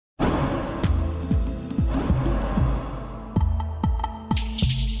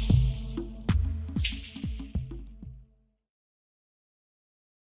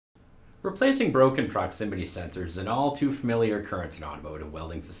Replacing broken proximity sensors is an all too familiar occurrence in automotive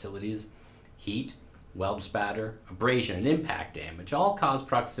welding facilities. Heat, weld spatter, abrasion, and impact damage all cause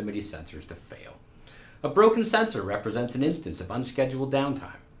proximity sensors to fail. A broken sensor represents an instance of unscheduled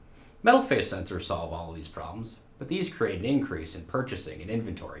downtime. Metal face sensors solve all of these problems, but these create an increase in purchasing and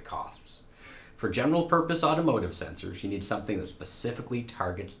inventory costs. For general purpose automotive sensors, you need something that specifically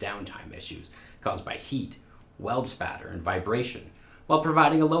targets downtime issues caused by heat, weld spatter, and vibration, while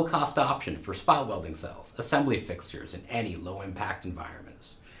providing a low-cost option for spot welding cells, assembly fixtures, and any low-impact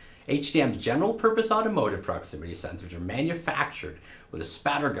environments. HDM's general-purpose automotive proximity sensors are manufactured with a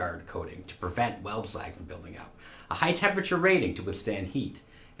SpatterGuard coating to prevent weld slag from building up, a high-temperature rating to withstand heat,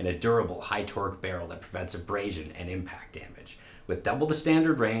 and a durable, high-torque barrel that prevents abrasion and impact damage. With double the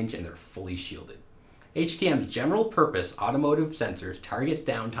standard range, and they're fully shielded. HDM's general-purpose automotive sensors target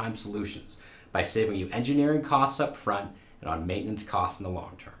downtime solutions by saving you engineering costs up front and on maintenance costs in the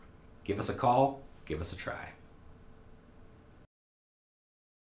long term. Give us a call, give us a try.